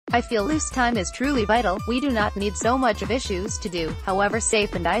I feel loose time is truly vital. We do not need so much of issues to do. However,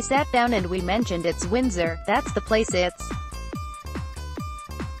 Saif and I sat down and we mentioned it's Windsor. That's the place. It's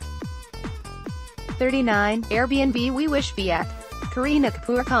 39. Airbnb we wish be at. Kareena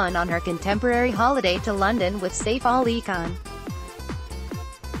Kapoor Khan on her contemporary holiday to London with Saif Ali Khan.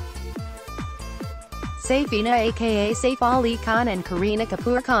 Saifina aka Saif Ali Khan and Kareena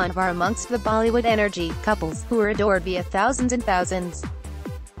Kapoor Khan are amongst the Bollywood energy couples who are adored via thousands and thousands.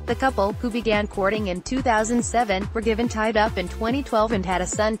 The couple, who began courting in 2007, were given tied up in 2012 and had a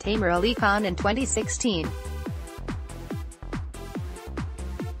son Tamer Ali Khan in 2016.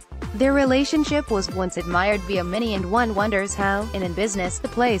 Their relationship was once admired via many, and one wonders how, in business, the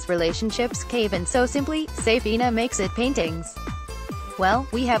place relationships cave in so simply. Saifina makes it paintings. Well,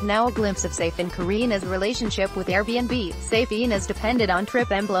 we have now a glimpse of Saif and Kareena's relationship with Airbnb. Saifina's depended on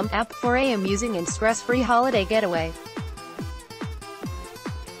Trip Emblem app for a amusing and stress-free holiday getaway.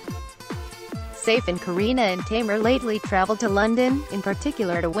 Saif and Kareena and Tamer lately traveled to London, in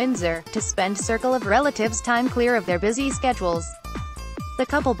particular to Windsor, to spend circle of relatives time clear of their busy schedules. The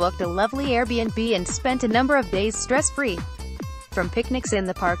couple booked a lovely Airbnb and spent a number of days stress-free. From picnics in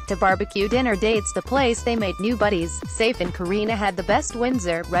the park to barbecue dinner dates, the place they made new buddies. Saif and Kareena had the best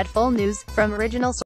Windsor. Read full news from original sources.